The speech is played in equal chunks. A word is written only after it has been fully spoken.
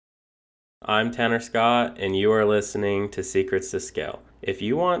I'm Tanner Scott, and you are listening to Secrets to Scale. If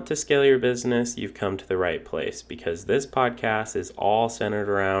you want to scale your business, you've come to the right place because this podcast is all centered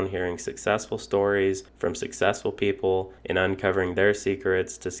around hearing successful stories from successful people and uncovering their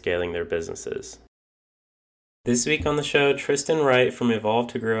secrets to scaling their businesses. This week on the show, Tristan Wright from Evolve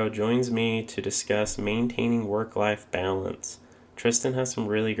to Grow joins me to discuss maintaining work-life balance. Tristan has some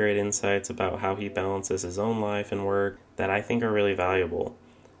really great insights about how he balances his own life and work that I think are really valuable.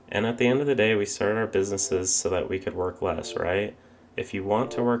 And at the end of the day, we started our businesses so that we could work less, right? If you want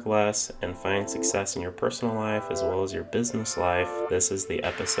to work less and find success in your personal life as well as your business life, this is the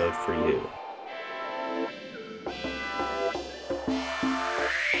episode for you.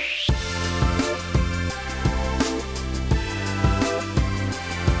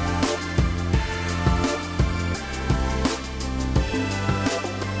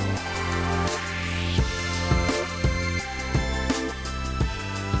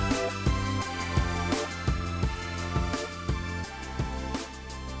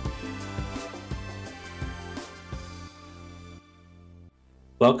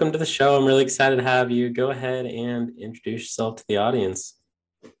 Welcome to the show. I'm really excited to have you. Go ahead and introduce yourself to the audience.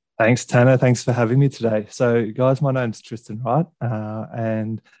 Thanks, Tanner. Thanks for having me today. So, guys, my name's Tristan Wright,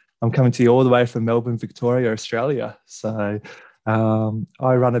 and I'm coming to you all the way from Melbourne, Victoria, Australia. So,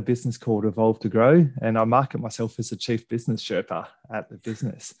 I run a business called Evolve to Grow, and I market myself as a chief business Sherpa at the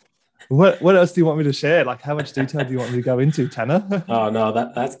business. What else do you want me to share? Like, how much detail do you want me to go into, Tanner? Oh, no,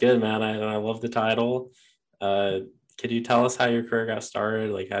 that's good, man. I love the title. Could you tell us how your career got started?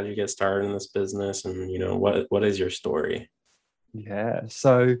 Like, how did you get started in this business? And, what is your story? Yeah.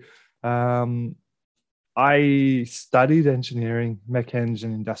 So, I studied engineering, mech eng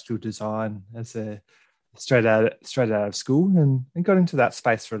and industrial design as a straight out of school, and got into that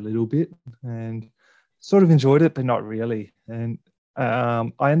space for a little bit and sort of enjoyed it, but not really. And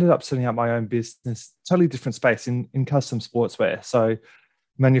I ended up setting up my own business, totally different space in custom sportswear. So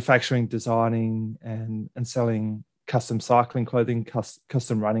manufacturing, designing, and selling custom cycling clothing,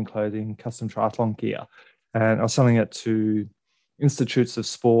 custom running clothing, custom triathlon gear. And I was selling it to institutes of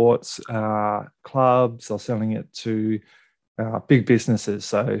sports, clubs. I was selling it to big businesses.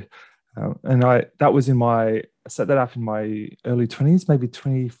 So, I set that up in my early 20s, maybe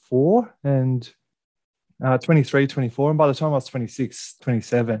 24 and 23, 24. And by the time I was 26,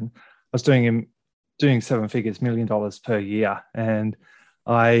 27, I was doing seven figures, $1 million per year. And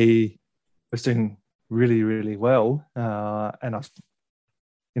I was doing really, really well. And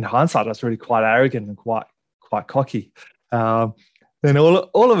in hindsight, I was really quite arrogant and quite cocky. Then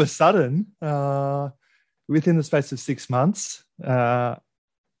all of a sudden, within the space of 6 months, the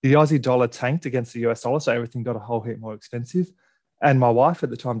Aussie dollar tanked against the US dollar, so everything got a whole heap more expensive. And my wife at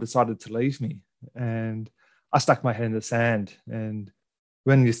the time decided to leave me, and I stuck my head in the sand. And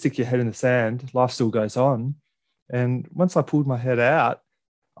when you stick your head in the sand, life still goes on. And once I pulled my head out,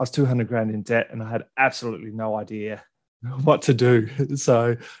 I was 200 grand in debt, and I had absolutely no idea what to do.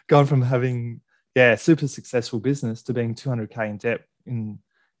 So going from having super successful business to being 200K in debt in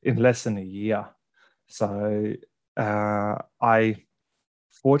less than a year. So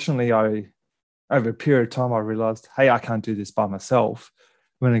Fortunately, over a period of time, I realized, hey, I can't do this by myself.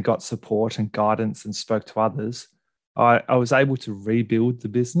 When I got support and guidance and spoke to others, I was able to rebuild the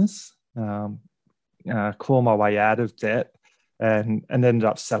business, claw my way out of debt, and ended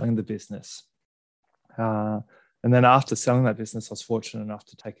up selling the business. And then after selling that business, I was fortunate enough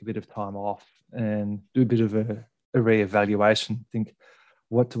to take a bit of time off and do a bit of a reevaluation. Think,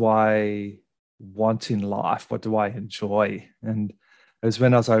 what do I want in life? What do I enjoy? And it was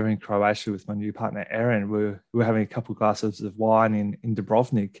when I was over in Croatia with my new partner, Aaron. We were having a couple of glasses of wine in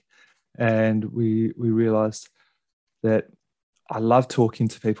Dubrovnik, and we realized that I love talking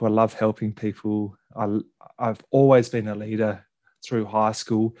to people. I love helping people. I've always been a leader through high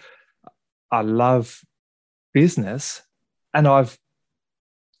school. I love business, and I've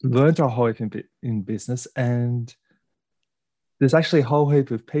learned a whole heap in business. And there's actually a whole heap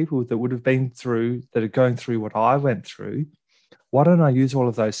of people that are going through what I went through. Why don't I use all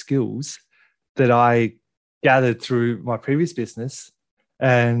of those skills that I gathered through my previous business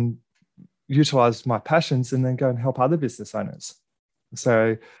and utilize my passions and then go and help other business owners?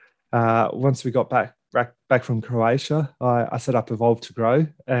 So once we got back from Croatia, I set up Evolve to Grow,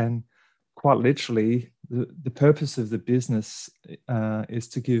 and quite literally the purpose of the business is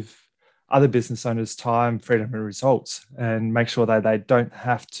to give other business owners time, freedom, and results, and make sure that they don't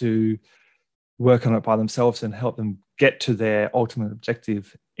have to work on it by themselves and help them get to their ultimate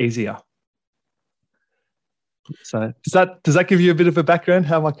objective easier. So does that give you a bit of a background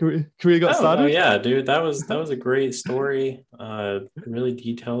how my career got Oh started? yeah, dude, that was a great story. Really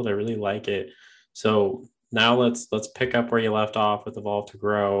detailed. I really like it. So now let's pick up where you left off with Evolve to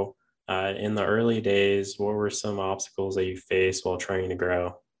Grow. In the early days, what were some obstacles that you faced while trying to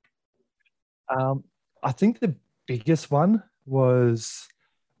grow? Um, I think the biggest one was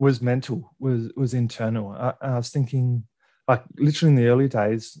mental, was internal. I was thinking, like literally in the early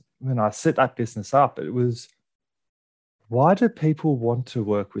days when I set that business up, it was, why do people want to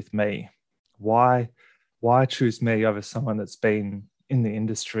work with me? Why why choose me over someone that's been in the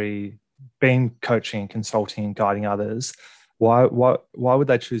industry, been coaching, consulting, and guiding others? Why would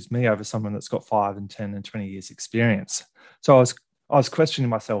they choose me over someone that's got 5 and 10 and 20 years experience? So I was questioning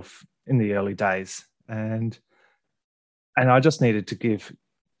myself in the early days, and I just needed to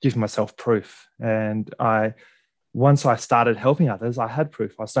give myself proof. And I once I started helping others, I had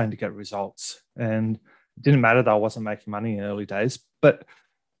proof. I was starting to get results, and it didn't matter that I wasn't making money in the early days, but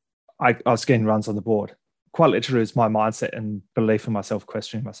I was getting runs on the board. Quite literally, it's my mindset and belief in myself,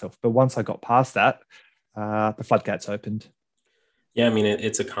 questioning myself. But once I got past that, the floodgates opened. Yeah, I mean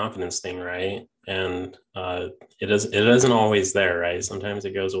it's a confidence thing, right? And it isn't always there, right? Sometimes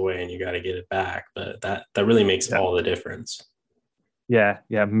it goes away and you got to get it back, but that really makes Yeah, all the difference. yeah,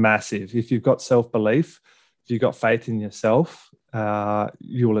 massive. If you've got self belief, if you've got faith in yourself,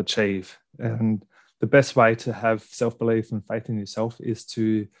 you will achieve. And the best way to have self belief and faith in yourself is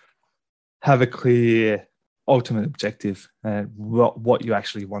to have a clear ultimate objective and what you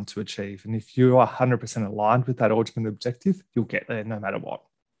actually want to achieve. And if you are 100% aligned with that ultimate objective, you'll get there no matter what.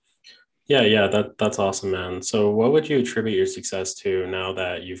 Yeah, yeah, that's awesome, man. So what would you attribute your success to now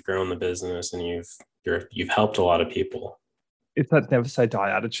that you've grown the business and you've helped a lot of people? It's that never say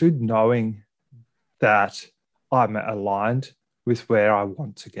die attitude, knowing that I'm aligned with where I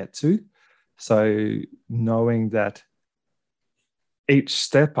want to get to. So knowing that each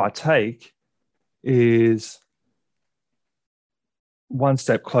step I take is one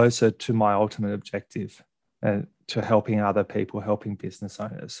step closer to my ultimate objective and to helping other people, helping business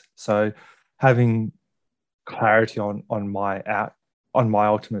owners. So having clarity on my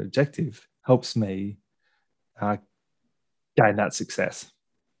ultimate objective helps me uh, gain that success.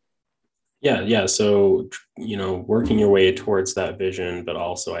 Yeah, yeah. So, working your way towards that vision, but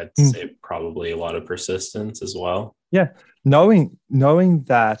also I'd Mm. say probably a lot of persistence as well. Yeah, knowing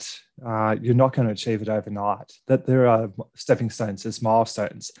that you're not going to achieve it overnight, that there are stepping stones, there's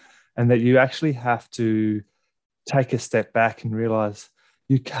milestones, and that you actually have to take a step back and realize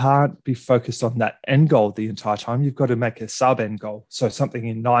you can't be focused on that end goal the entire time. You've got to make a sub end goal. So something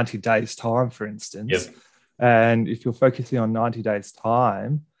in 90 days' time, for instance. Yep. And if you're focusing on 90 days'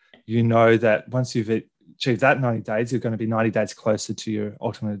 time, you know that once you've achieved that 90 days, you're going to be 90 days closer to your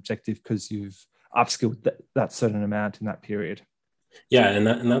ultimate objective because you've upskilled that certain amount in that period. Yeah,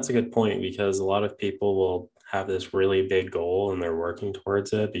 and that's a good point because a lot of people will have this really big goal and they're working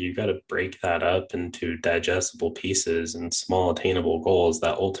towards it, but you got to break that up into digestible pieces and small attainable goals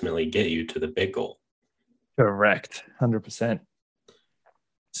that ultimately get you to the big goal. Correct. 100%.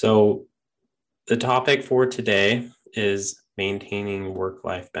 So, the topic for today is maintaining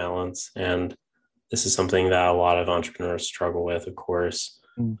work-life balance, and this is something that a lot of entrepreneurs struggle with, of course.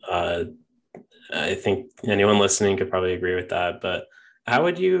 Mm. Uh, I think anyone listening could probably agree with that. But how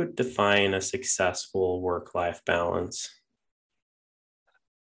would you define a successful work life balance?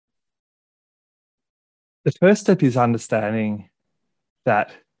 The first step is understanding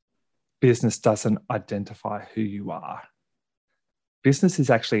that business doesn't identify who you are. Business is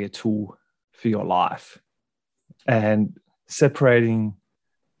actually a tool for your life, and separating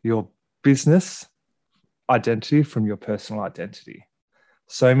your business identity from your personal identity.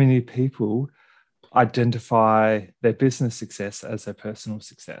 So many people identify their business success as their personal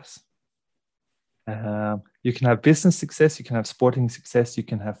success. You can have business success, you can have sporting success, you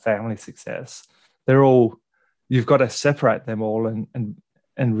can have family success. They're all, you've got to separate them all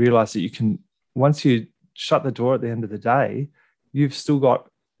and realize that you can, once you shut the door at the end of the day, you've still got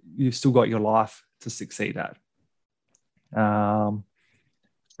your life to succeed at. Um,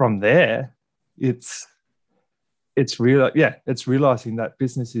 from there, it's it's realizing that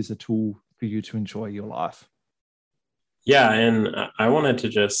business is a tool for you to enjoy your life. Yeah, and I wanted to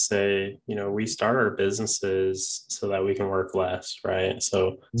just say, we start our businesses so that we can work less, right?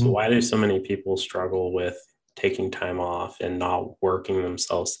 So Mm. why do so many people struggle with taking time off and not working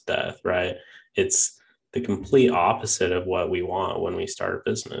themselves to death, right? It's the complete opposite of what we want when we start a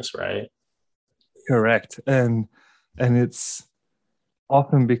business, right? Correct. And it's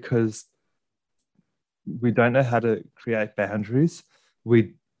often because we don't know how to create boundaries.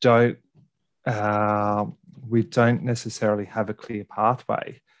 We don't we don't necessarily have a clear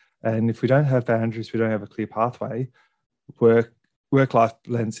pathway. And if we don't have boundaries, we don't have a clear pathway, work life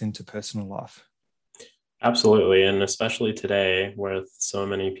blends into personal life. Absolutely. And especially today with so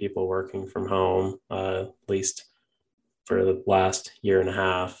many people working from home, at least for the last year and a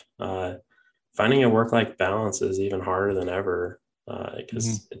half, finding a work-life balance is even harder than ever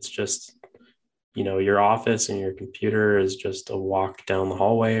because it's just, your office and your computer is just a walk down the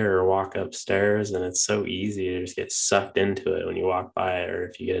hallway or a walk upstairs. And it's so easy to just get sucked into it when you walk by or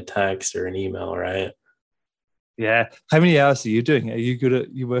if you get a text or an email, right? Yeah. How many hours are you doing? Are you good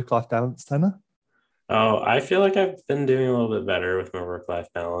at your work-life balance, Tanner? Oh, I feel like I've been doing a little bit better with my work-life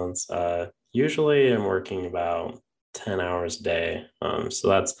balance. Usually I'm working about 10 hours a day. So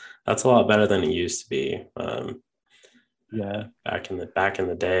that's a lot better than it used to be. Yeah. Back in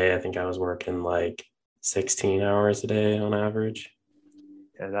the day, I think I was working like 16 hours a day on average.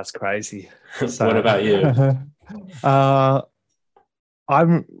 Yeah, that's crazy. What So about you? uh,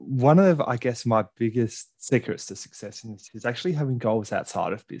 I'm one of, I guess, my biggest secrets to success in this is actually having goals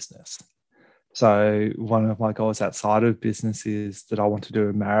outside of business. So one of my goals outside of business is that I want to do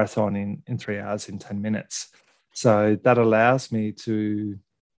a marathon in 3 hours in 10 minutes. So that allows me to,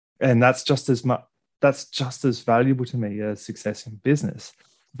 and that's just as valuable to me as success in business.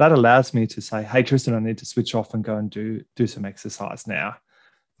 That allows me to say, hey, Tristan, I need to switch off and go and do some exercise now.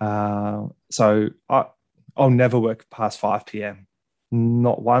 I'll never work past 5 p.m.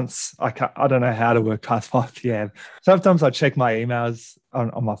 Not once. I don't know how to work past 5 p.m. Sometimes I check my emails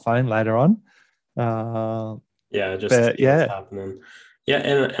on my phone later on. Uh, Yeah, just to but see what's yeah, happening. Yeah,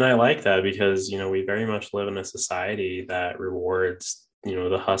 and I like that because, we very much live in a society that rewards,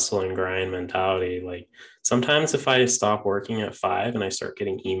 the hustle and grind mentality. Like sometimes if I stop working at 5 and I start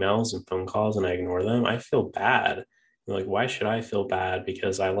getting emails and phone calls and I ignore them, I feel bad. Like, why should I feel bad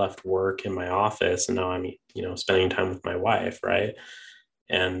because I left work in my office and now I'm, spending time with my wife, right?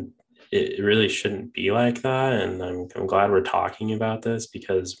 And it really shouldn't be like that. And I'm glad we're talking about this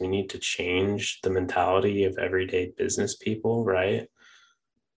because we need to change the mentality of everyday business people, right?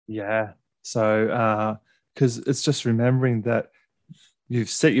 yeah. So, because it's just remembering that you've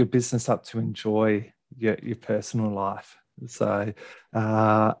set your business up to enjoy your personal life. So,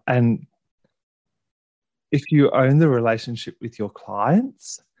 and if you own the relationship with your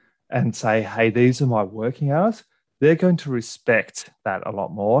clients and say, hey, these are my working hours, they're going to respect that a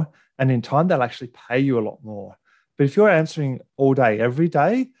lot more. And in time, they'll actually pay you a lot more. But if you're answering all day, every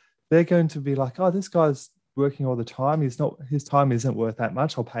day, they're going to be like, oh, this guy's working all the time. His time isn't worth that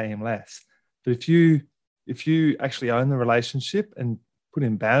much. I'll pay him less. But if you actually own the relationship and put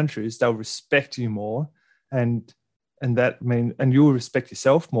in boundaries, they'll respect you more. And and you'll respect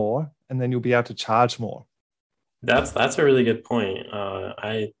yourself more, and then you'll be able to charge more. That's a really good point.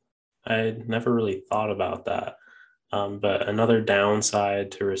 I never really thought about that. But another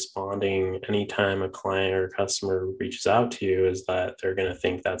downside to responding anytime a client or customer reaches out to you is that they're going to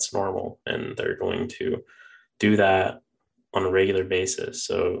think that's normal and they're going to do that on a regular basis.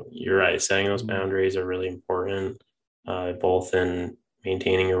 So you're right, setting those Mm. boundaries are really important, both in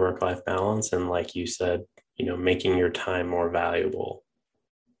maintaining your work-life balance and, like you said, making your time more valuable.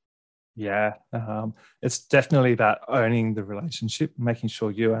 Yeah, it's definitely about owning the relationship, making sure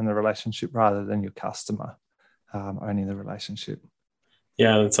you own the relationship rather than your customer owning the relationship.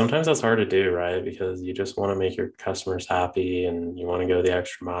 Yeah, and sometimes that's hard to do, right? Because you just want to make your customers happy and you want to go the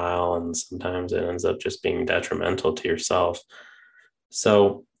extra mile, and sometimes it ends up just being detrimental to yourself.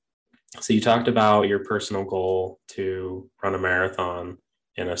 So, so you talked about your personal goal to run a marathon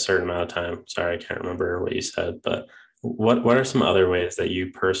in a certain amount of time. Sorry, I can't remember what you said, but what are some other ways that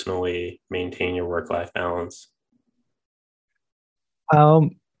you personally maintain your work-life balance?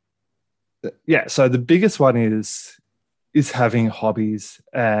 Um, yeah, so the biggest one is having hobbies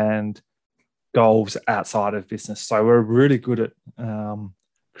and goals outside of business. So we're really good at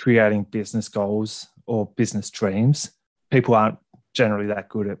creating business goals or business dreams. People aren't generally that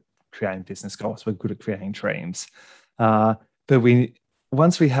good at creating business goals. We're good at creating dreams. Uh, but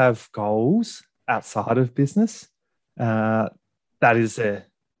once we have goals outside of business, uh, that is the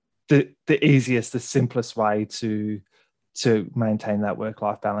easiest, the simplest way to maintain that work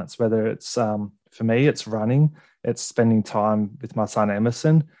life balance. Whether it's for me, it's running, it's spending time with my son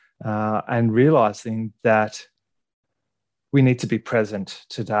Emerson, and realizing that we need to be present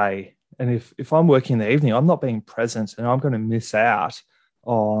today. And if I'm working in the evening, I'm not being present, and I'm going to miss out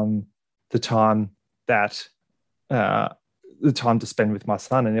on the time that uh, the time to spend with my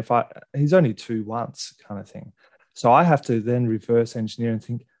son. And if he's only 2 once kind of thing. So I have to then reverse engineer and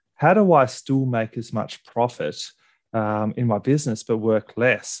think, how do I still make as much profit in my business, but work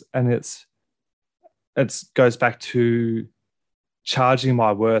less? And it goes back to charging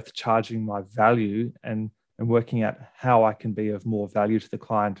my worth, charging my value, and working out how I can be of more value to the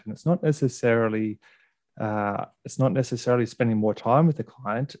client. And it's not necessarily spending more time with the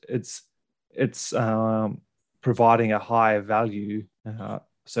client. It's providing a higher value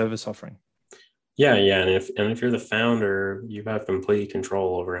service offering. Yeah, yeah, and if you're the founder, you have complete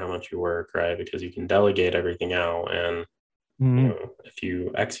control over how much you work, right? Because you can delegate everything out, and if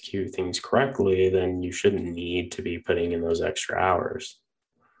you execute things correctly, then you shouldn't need to be putting in those extra hours.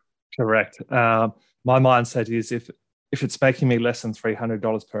 Correct. My mindset is if it's making me less than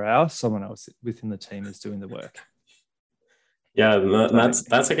 $300 per hour, someone else within the team is doing the work. Yeah,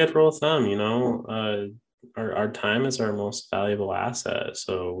 that's a good rule of thumb. Our time is our most valuable asset,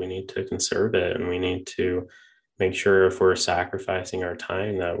 so we need to conserve it, and we need to make sure if we're sacrificing our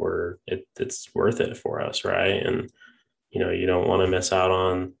time that it's worth it for us, right? And you don't want to miss out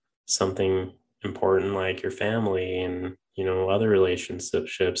on something important like your family and other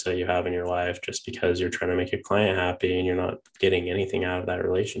relationships that you have in your life just because you're trying to make a client happy and you're not getting anything out of that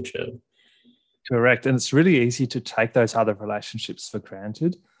relationship. Correct. And it's really easy to take those other relationships for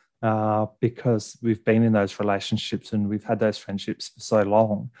granted because we've been in those relationships and we've had those friendships for so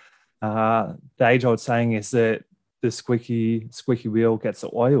long. The age-old saying is that the squeaky wheel gets the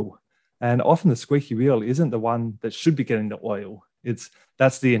oil. And often the squeaky wheel isn't the one that should be getting the oil.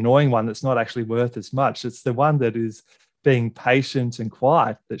 That's the annoying one that's not actually worth as much. It's the one that is being patient and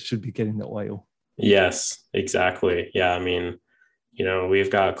quiet that should be getting the oil. Yes, exactly. Yeah, I mean, we've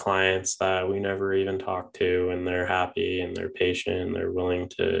got clients that we never even talk to, and they're happy and they're patient and they're willing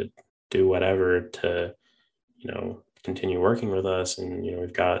to do whatever to, continue working with us. And,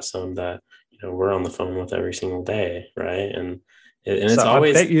 we've got some that, we're on the phone with every single day. Right. And it's So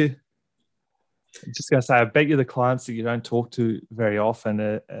always, I'm just going to say, I bet you the clients that you don't talk to very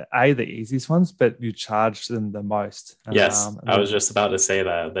often are the easiest ones, but you charge them the most. yes, I was just about to say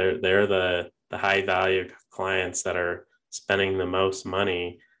that they're the high value clients that are spending the most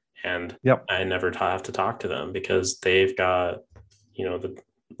money, and yep. I never have to talk to them because they've got,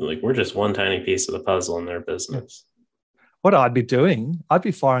 we're just one tiny piece of the puzzle in their business. What I'd be doing, I'd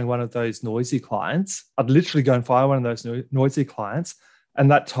be firing one of those noisy clients. I'd literally go and fire one of those noisy clients.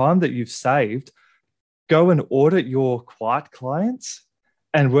 And that time that you've saved, go and audit your quiet clients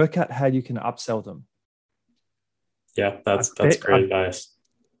and work out how you can upsell them. Yeah, that's great advice.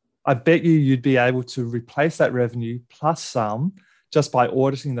 I bet you'd be able to replace that revenue plus some just by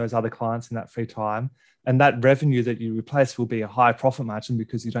auditing those other clients in that free time. And that revenue that you replace will be a high profit margin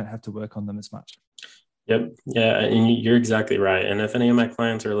because you don't have to work on them as much. Yep. Yeah. And you're exactly right. And if any of my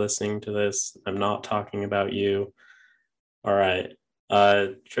clients are listening to this, I'm not talking about you. All right.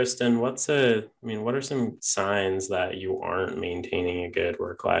 Tristan, what are some signs that you aren't maintaining a good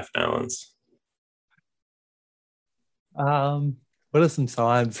work-life balance? What are some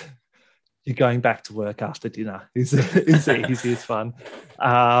signs? You're going back to work after dinner is the easiest one.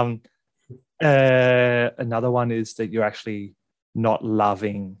 Another one is that you're actually not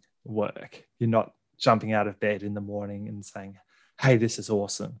loving work. You're not jumping out of bed in the morning and saying, hey, this is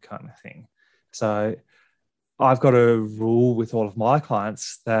awesome, kind of thing. So I've got a rule with all of my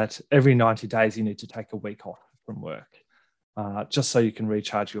clients that every 90 days you need to take a week off from work, just so you can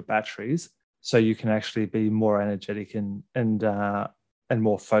recharge your batteries, so you can actually be more energetic and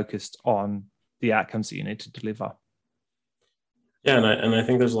more focused on the outcomes that you need to deliver. Yeah, and I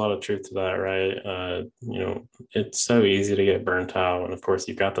think there's a lot of truth to that, right? It's so easy to get burnt out, and of course,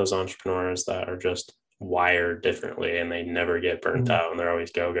 you've got those entrepreneurs that are just wired differently, and they never get burnt out, and they're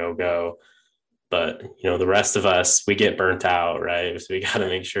always go go go. But the rest of us, we get burnt out, right? So we got to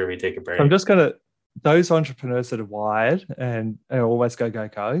make sure we take a break. I'm just gonna those entrepreneurs that are wired and always go go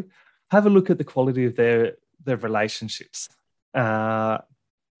go. Have a look at the quality of their relationships. They'll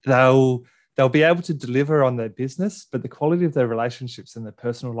be able to deliver on their business, but the quality of their relationships in their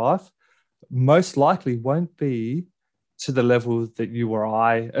personal life most likely won't be to the level that you or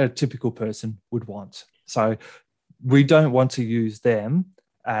I, a typical person, would want. So we don't want to use them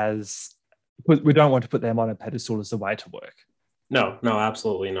we don't want to put them on a pedestal as a way to work. No,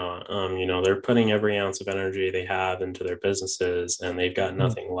 absolutely not. They're putting every ounce of energy they have into their businesses, and they've got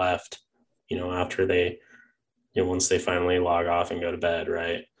nothing left, after they, once they finally log off and go to bed,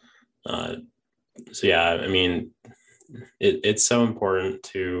 right? So yeah, I mean, it's so important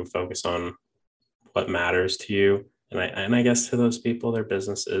to focus on what matters to you. And I guess to those people, their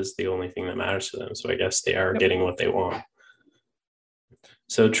business is the only thing that matters to them. So I guess they are getting what they want.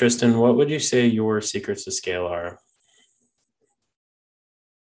 So Tristan, what would you say your secrets to scale are?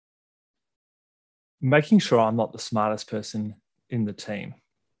 Making sure I'm not the smartest person in the team.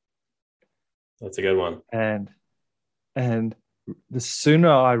 That's a good one. And the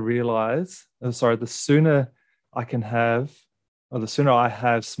sooner I realize, the sooner I can have, or the sooner I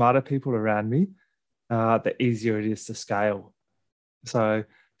have smarter people around me, the easier it is to scale. So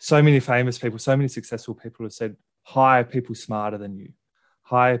many famous people, so many successful people have said, hire people smarter than you,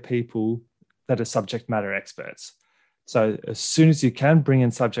 hire people that are subject matter experts. So as soon as you can, bring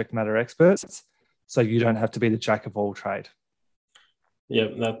in subject matter experts, so you don't have to be the jack of all trade.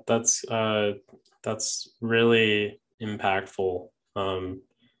 Yep, that's really impactful.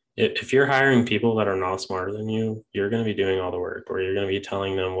 If you're hiring people that are not smarter than you, you're going to be doing all the work, or you're going to be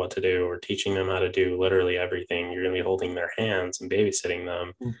telling them what to do, or teaching them how to do literally everything. You're going to be holding their hands and babysitting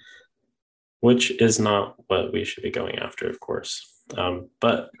them, which is not what we should be going after, of course.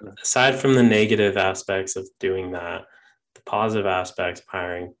 But aside from the negative aspects of doing that, the positive aspects of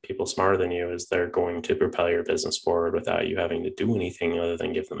hiring people smarter than you is they're going to propel your business forward without you having to do anything other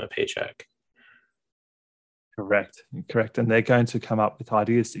than give them a paycheck. Correct. And they're going to come up with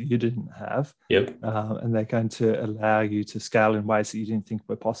ideas that you didn't have. Yep. And they're going to allow you to scale in ways that you didn't think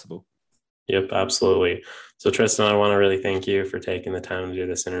were possible. Yep, absolutely. So Tristan, I want to really thank you for taking the time to do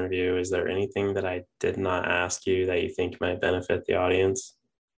this interview. Is there anything that I did not ask you that you think might benefit the audience?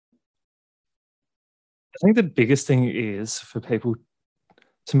 I think the biggest thing is for people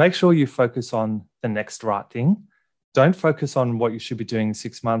to make sure you focus on the next right thing. Don't focus on what you should be doing in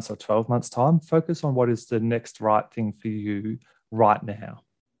 6 months or 12 months' time. Focus on what is the next right thing for you right now.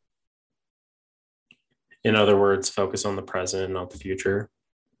 In other words, focus on the present, not the future.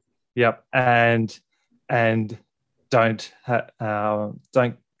 Yep. And don't have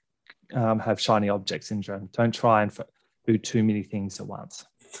shiny object syndrome. Don't try and do too many things at once.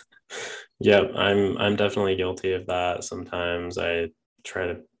 Yeah, I'm definitely guilty of that. Sometimes I try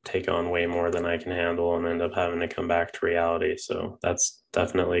to take on way more than I can handle and end up having to come back to reality. So that's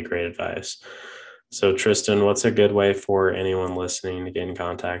definitely great advice. So Tristan, what's a good way for anyone listening to get in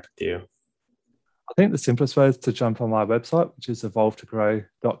contact with you? I think the simplest way is to jump on my website, which is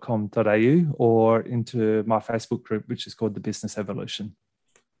evolve2grow.com.au, or into my Facebook group, which is called The Business Evolution.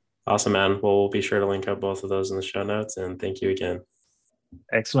 Awesome, man. Well, we'll be sure to link up both of those in the show notes. And thank you again.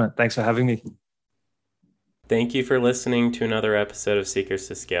 Excellent. Thanks for having me. Thank you for listening to another episode of Secrets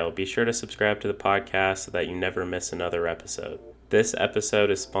to Scale. Be sure to subscribe to the podcast so that you never miss another episode. This episode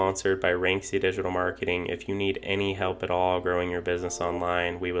is sponsored by Ranksy Digital Marketing. If you need any help at all growing your business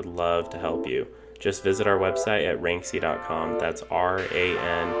online, we would love to help you. Just visit our website at ranksy.com. That's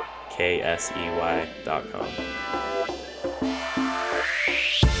RANKSEY.com.